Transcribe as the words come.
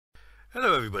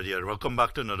Hello everybody and welcome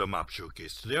back to another map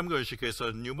showcase. Today I'm going to showcase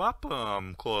a new map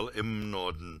called Im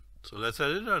Norden. So let's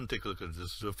head in and take a look at this.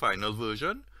 This is the final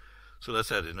version. So let's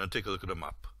head in and take a look at the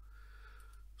map.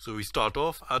 So we start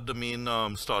off at the main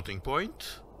starting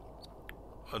point,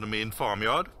 at the main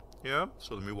farmyard. Yeah,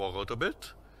 so let me walk out a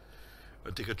bit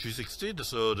and take a 360.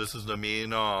 So this is the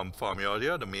main farmyard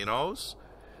here, the main house.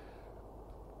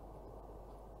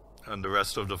 And the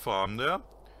rest of the farm there.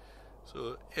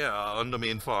 So yeah, on the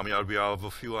main farmyard we have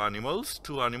a few animals,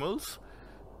 two animals,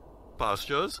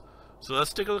 pastures. So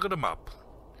let's take a look at the map.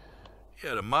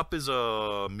 Yeah, the map is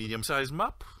a medium-sized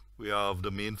map. We have the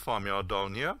main farmyard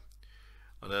down here,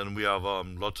 and then we have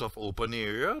lots of open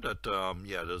area that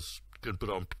yeah, you can put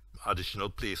on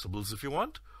additional placeables if you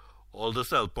want. All the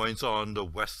sell points are on the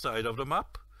west side of the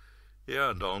map. Yeah,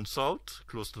 and down south,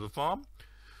 close to the farm.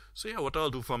 So yeah, what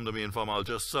I'll do from the main farm, I'll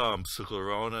just circle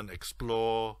around and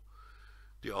explore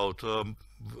the outer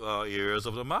areas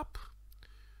of the map,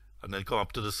 and then come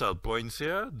up to the sell points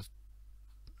here,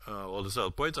 all the sell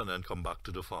points, and then come back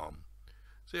to the farm.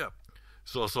 So yeah,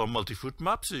 it's also a multi-fruit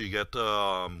map, so you get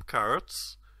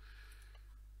carrots,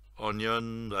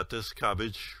 onion, lettuce,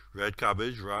 cabbage, red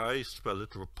cabbage, rice, spell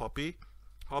it, poppy,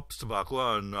 hops,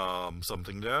 tobacco, and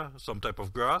something there, some type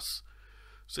of grass.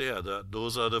 So yeah,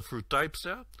 those are the fruit types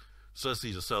there. So let's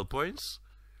see the sell points.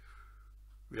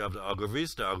 We have the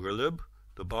agravis, the agrolib,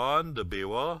 the barn, the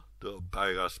Bewa, the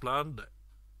biogas plant, the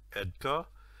Edka,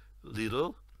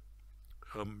 Lidl,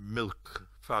 milk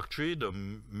factory, the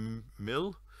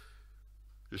mill,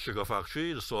 the sugar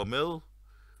factory, the sawmill,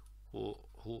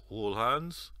 whole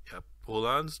hands. Yep, whole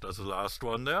hands. That's the last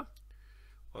one there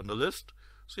on the list.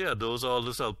 So yeah, those are all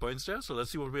the sell points there. So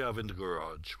let's see what we have in the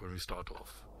garage when we start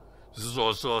off. This is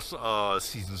also a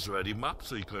seasons ready map,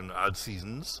 so you can add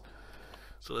seasons.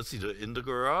 So let's see in the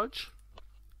garage.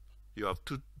 You have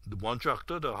one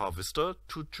tractor, the harvester,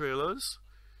 two trailers.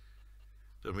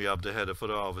 Then we have the header for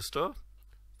the harvester,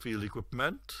 field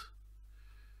equipment,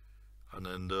 and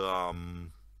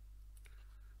then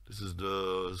this is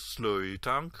the slurry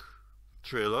tank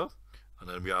trailer, and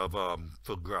then we have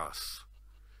for grass.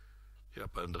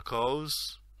 Yep, and the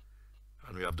cows,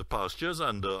 and we have the pastures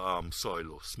and the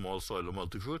small soil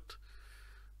multifruit,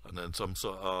 and then some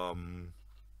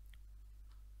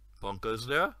bunkers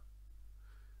there,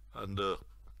 and the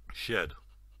shed,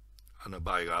 and a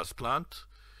biogas plant,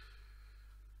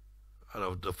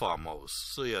 and the farmhouse.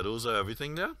 So yeah, those are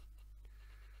everything there.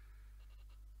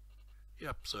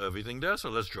 Yep, so everything there. So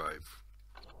let's drive.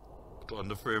 Put on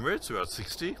the frame rate, so we're at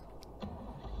 60.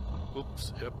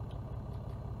 Oops, yep.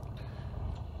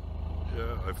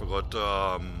 Yeah, I forgot,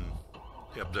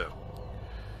 yep, there.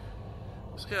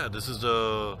 So yeah, this is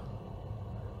the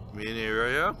main area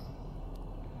here.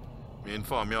 Main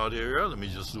farmyard area. Let me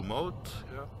just zoom out.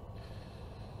 Yeah.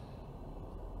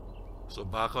 So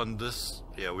back on this,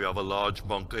 yeah, we have a large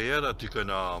bunker here that you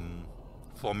can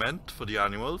foment for the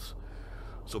animals.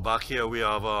 So back here we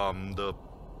have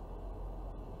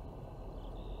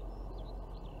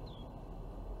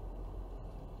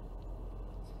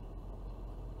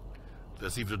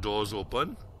let's see if the door's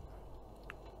open.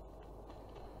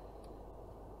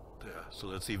 There. So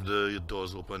let's see if the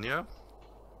door's open here.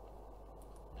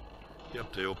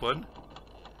 Yep, they open.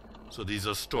 So these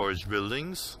are storage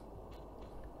buildings.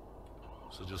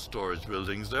 So just storage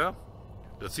buildings there.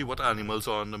 Let's see what animals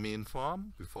are on the main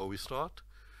farm before we start.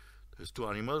 There's two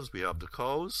animals. We have the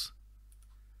cows,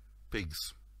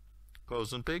 pigs.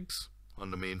 Cows and pigs on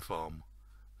the main farm.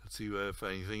 Let's see if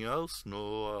anything else.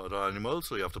 No other animals,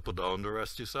 so you have to put down the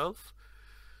rest yourself.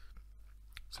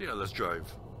 So yeah, let's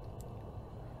drive.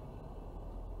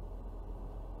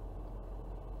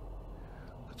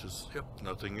 Yep,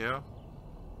 nothing here.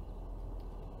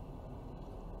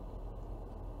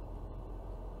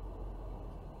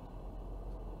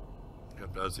 Yep,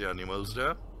 that's the animals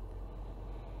there.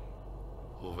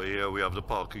 Over here we have the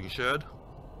parking shed.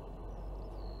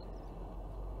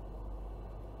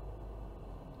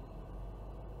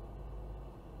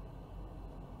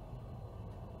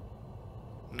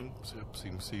 Oops,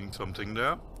 yep, seeing something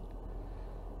there.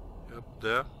 Yep,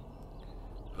 there.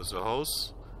 There's the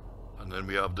house. And then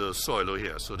we have the silo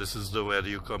here. So this is where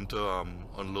you come to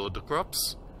unload the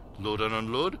crops. Load and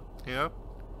unload here.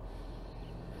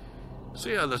 So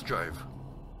yeah, let's drive.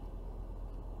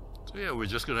 So yeah, we're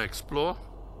just gonna explore.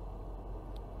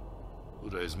 Oh,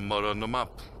 there is mud on the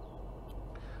map.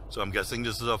 So I'm guessing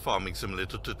this is a farming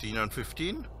simulator 13 and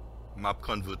 15. Map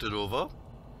converted over.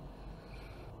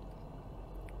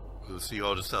 We'll see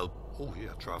how the oh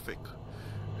yeah, traffic.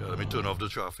 Yeah, let me turn off the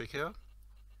traffic here.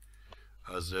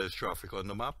 as there's traffic on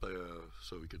the map,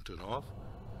 so we can turn off.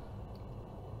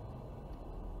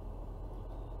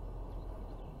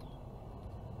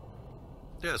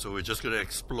 Yeah, so we're just going to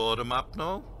explore the map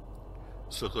now.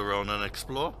 Circle around and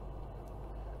explore.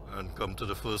 And come to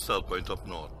the first sell point up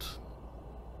north.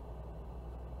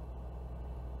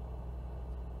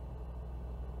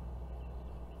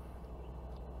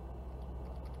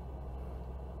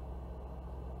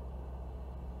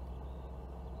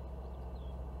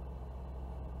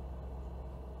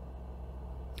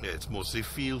 Yeah, it's mostly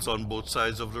fields on both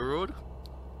sides of the road.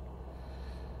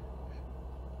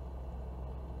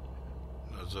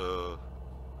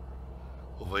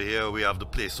 Over here we have the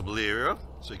placeable area,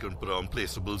 so you can put on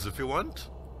placeables if you want.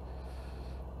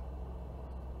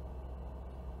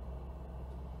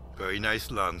 Very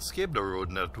nice landscape. The road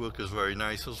network is very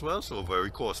nice as well, so very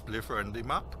cosplay friendly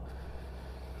map.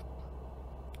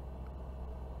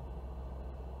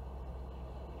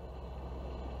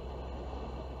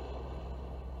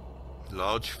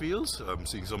 Large fields. I'm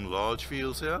seeing some large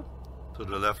fields here to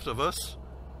the left of us.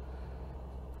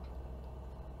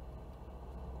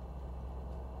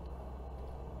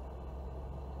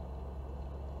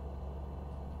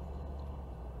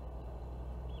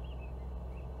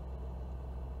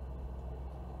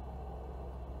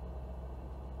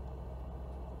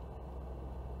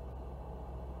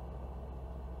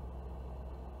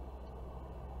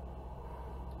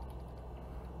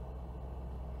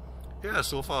 Yeah,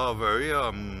 so far a very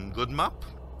good map.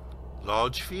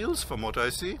 Large fields from what I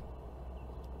see.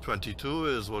 22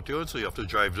 is what you're in, so you have to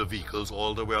drive the vehicles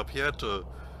all the way up here to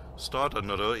start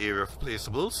another area of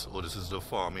placeables. Oh, this is the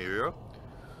farm area.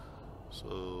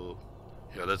 So,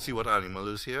 yeah, let's see what animal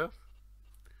is here.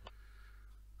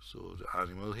 So the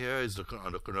animal here is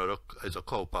a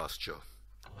cow pasture.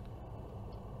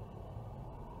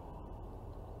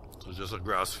 So just a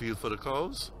grass field for the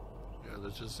cows. Yeah,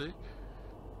 let's just see.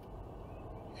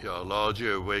 Yeah, a large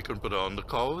area where you can put on the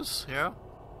cows here.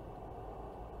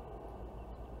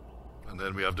 And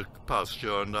then we have the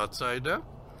pasture on that side there.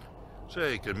 So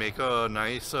you can make a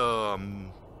nice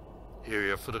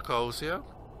area for the cows here.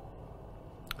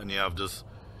 And you have this,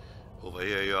 over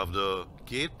here you have the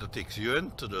gate that takes you in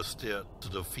to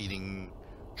the feeding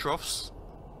troughs.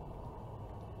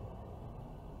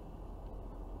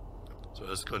 So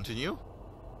let's continue.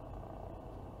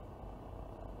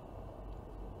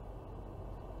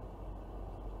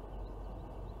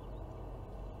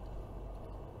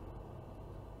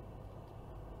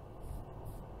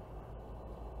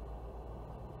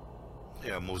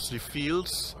 Yeah, mostly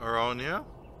fields around here.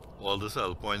 All the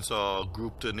sell points are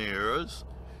grouped in areas.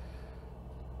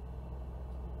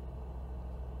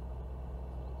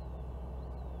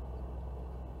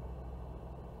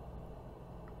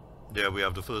 There we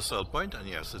have the first sell point, and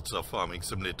yes, it's a Farming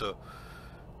Simulator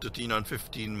 13 and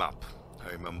 15 map.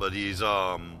 I remember these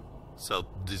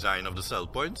design of the sell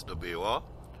points, the BOR,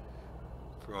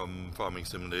 from Farming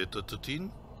Simulator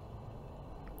 13.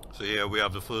 So here we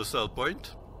have the first sell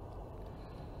point.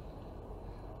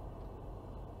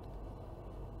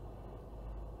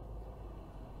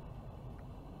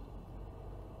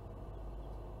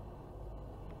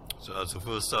 So that's the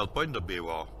first sell point, the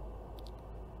BOR.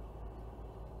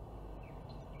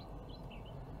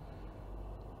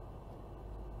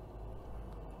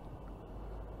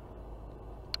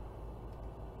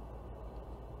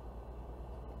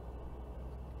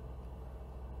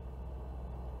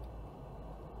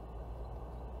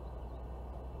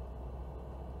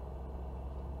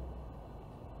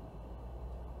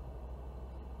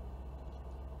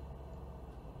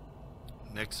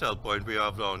 Next sell point we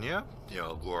have down here. Yeah,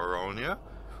 I'll go around here.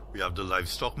 We have the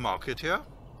livestock market here.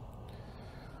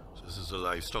 So this is the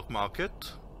livestock market.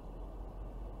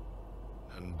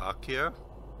 And back here,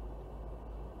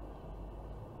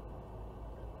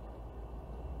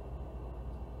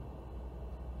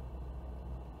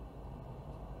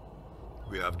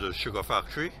 we have the sugar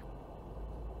factory.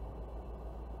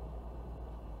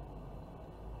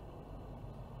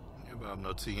 Yeah, but I'm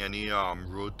not seeing any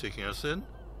road taking us in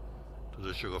to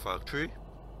the sugar factory.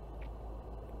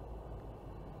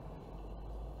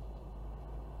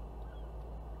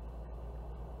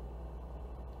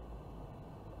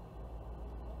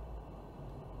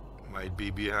 Might be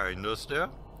behind us there.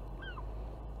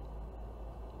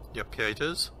 Yep, here it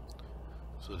is.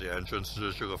 So the entrance to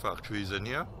the sugar factory is in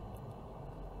here.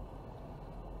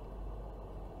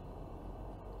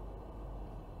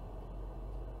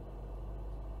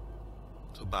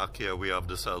 So back here we have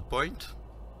the sell point.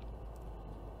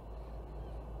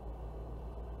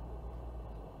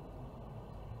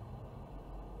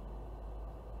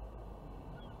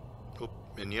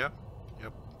 In here,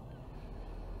 yep.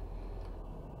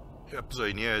 Yep, so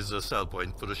in here is the sell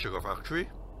point for the sugar factory.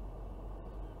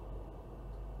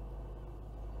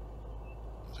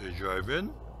 So you drive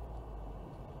in,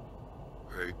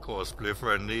 Very cosplay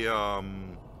friendly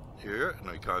here, and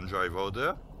I can't drive out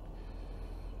there.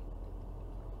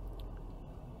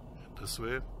 This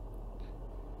way.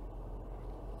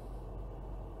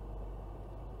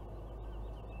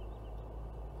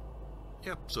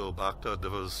 Yep, so back to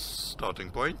the starting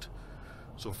point.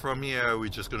 So from here we're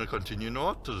just going to continue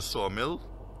north to the sawmill,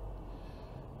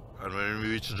 and when we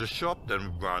reach the shop then we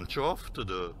branch off to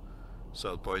the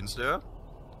sell points there.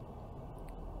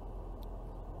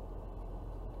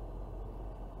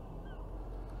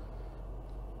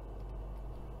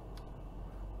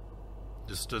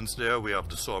 Distance there we have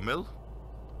the sawmill.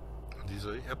 These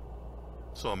are, yep,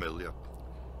 sawmill, yep.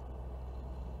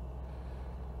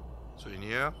 So in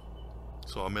here,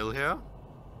 sawmill here.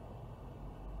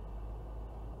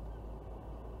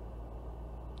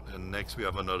 And next we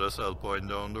have another sell point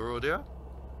down the road here.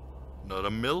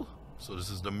 Another mill. So this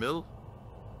is the mill.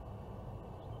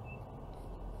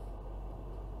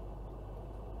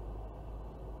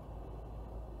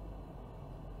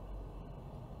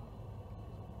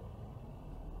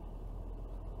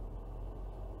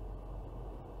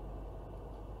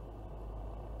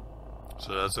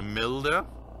 So that's a mill there.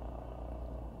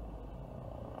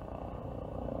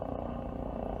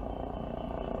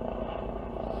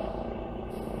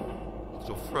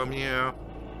 So from here,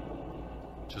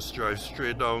 just drive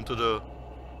straight down to the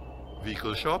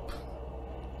vehicle shop.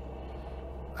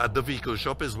 At the vehicle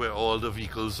shop is where all the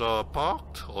vehicles are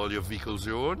parked, all your vehicles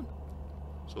you own.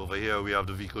 So over here we have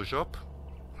the vehicle shop.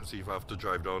 Let's see if I have to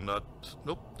drive down that.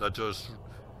 Nope, that just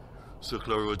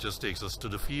circular road just takes us to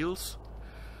the fields.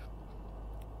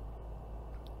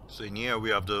 So in here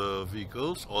we have the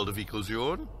vehicles, all the vehicles you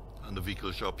own, and the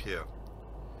vehicle shop here.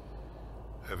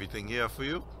 Everything here for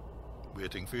you,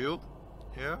 waiting for you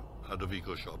here at the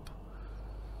vehicle shop.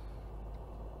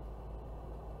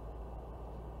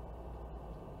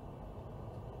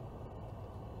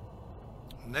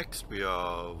 Next we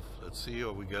have, let's see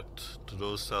how we get to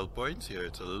those sell points. Here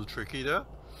it's a little tricky there.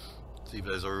 See if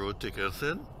there's a road taking us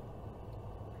in.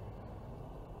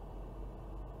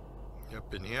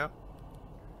 Yep, in here.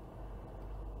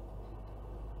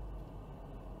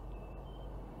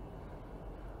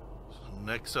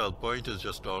 Next sell point is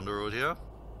just down the road here,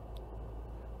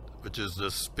 which is the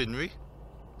spinnery.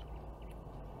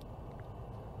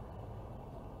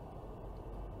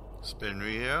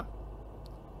 Spinnery here.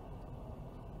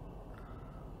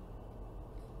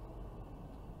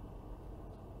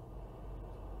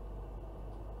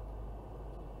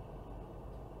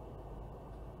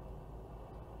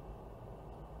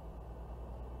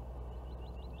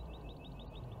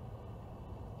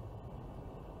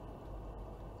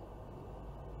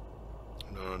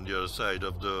 On the other side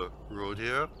of the road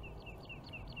here.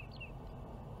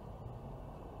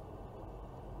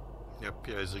 Yep,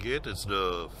 here is the gate. It's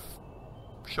the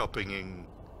shopping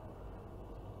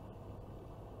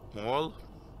mall.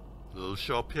 Little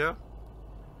shop here.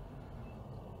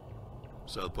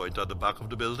 Sell point at the back of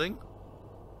the building.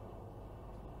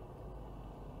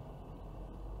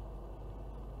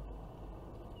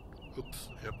 Oops,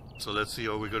 yep. So let's see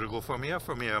how we're going to go from here.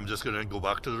 From here I'm just going to go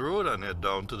back to the road and head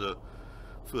down to the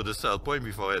further sell point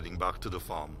before heading back to the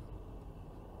farm.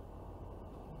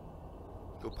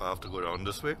 Oop, I have to go down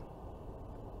this way.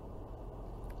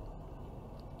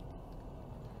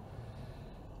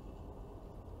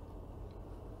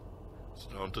 It's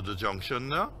down to the junction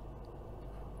now.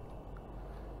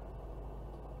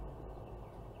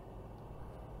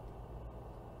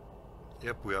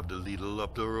 Yep, we have the Lidl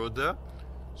up the road there.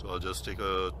 So I'll just take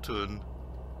a turn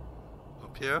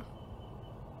up here.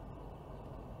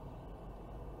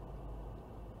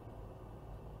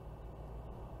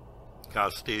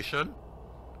 Gas station,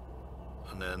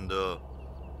 and then the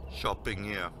shopping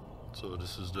here. So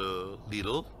this is the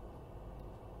Lidl.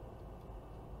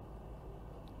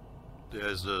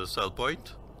 There's the sell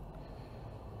point.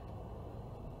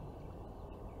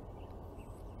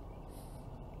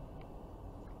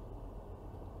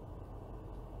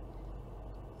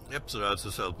 Yep, so that's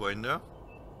the sell point there.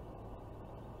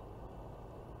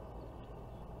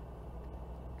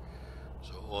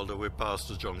 So all the way past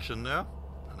the junction there.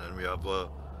 And then we have a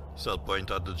sell point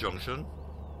at the junction.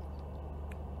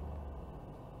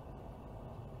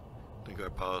 I think I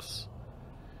pass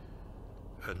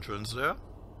entrance there.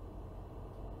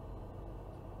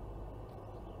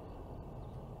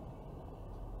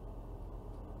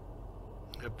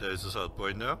 Yep, there's the sell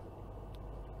point there.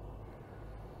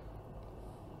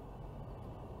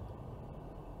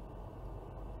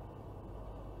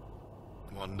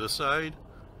 One this side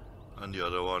and the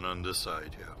other one on this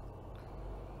side here.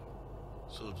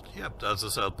 So, yep, that's the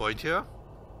sell point here.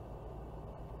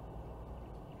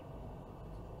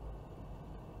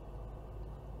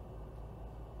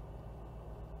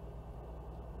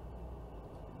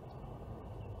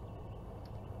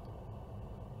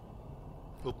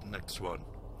 next one.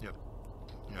 Yep.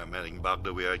 Yeah, I'm heading back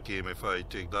the way I came if I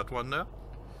take that one there.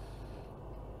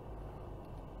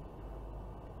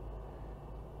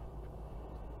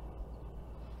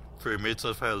 Frame rates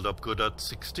have held up good at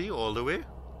 60 all the way.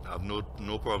 I have no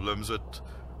problems with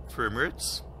frame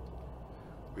rates.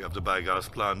 We have the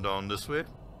biogas plant down this way.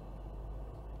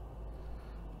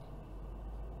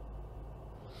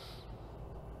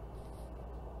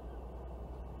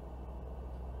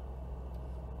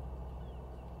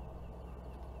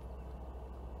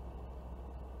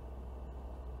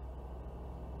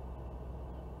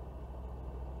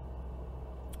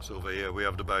 So over here we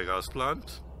have the biogas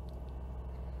plant.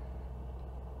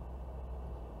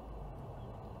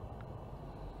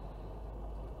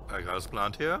 Biogas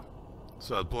plant here.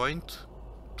 Cell point.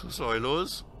 2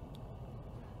 silos.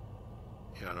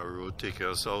 Here on a road taking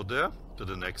us out there to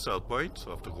the next cell point. So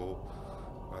I have to go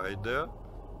right there.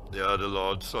 There are the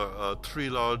large, 3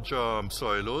 large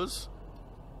silos.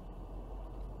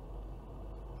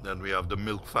 Then we have the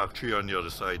milk factory on the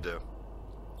other side there.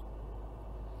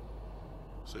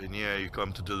 So in here you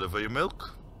come to deliver your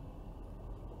milk.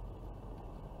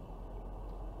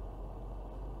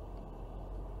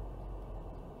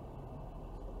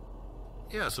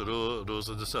 Yeah, so those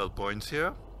are the cell points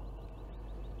here.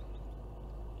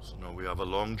 So now we have a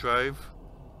long drive.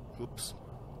 Oops.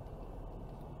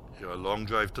 Here a long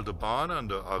drive to the barn and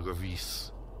the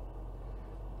agravice.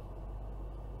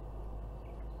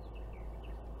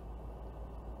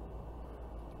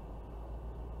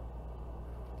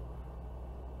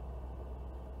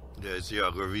 There's the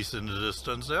agravice in the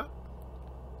distance there.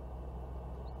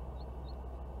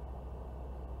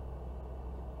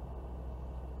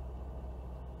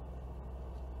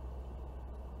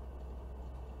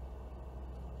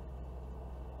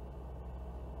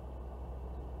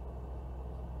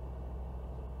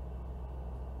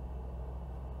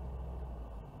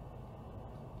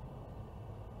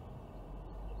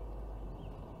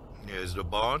 Here's the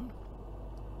barn.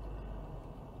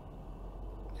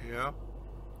 Yeah.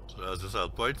 So that's the cell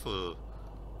point for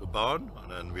the barn, and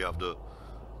then we have the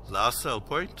last cell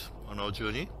point on our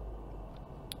journey.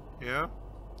 Here.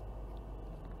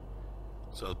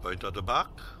 Cell point at the back.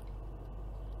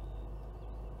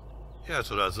 Yeah,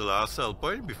 so that's the last cell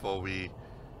point before we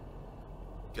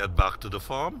get back to the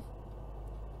farm.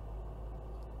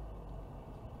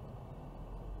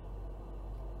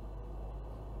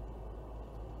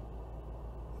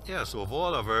 Yeah, so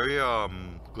overall a very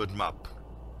good map,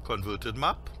 converted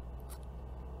map.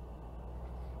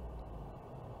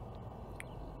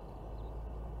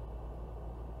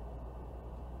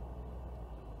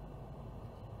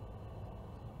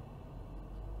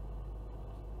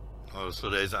 Also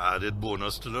there's an added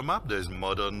bonus to the map, there's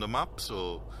mud on the map,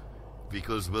 so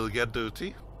vehicles will get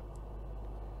dirty.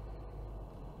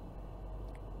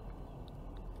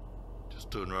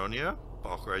 Just turn around here,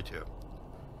 park right here.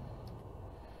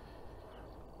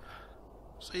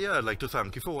 So yeah, I'd like to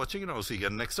thank you for watching, and I'll see you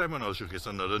again next time when I'll showcase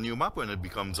another new map when it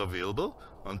becomes available.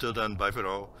 Until then, bye for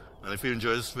now. And if you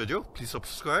enjoyed this video, please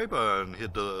subscribe and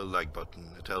hit the like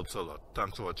button. It helps a lot.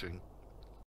 Thanks for watching.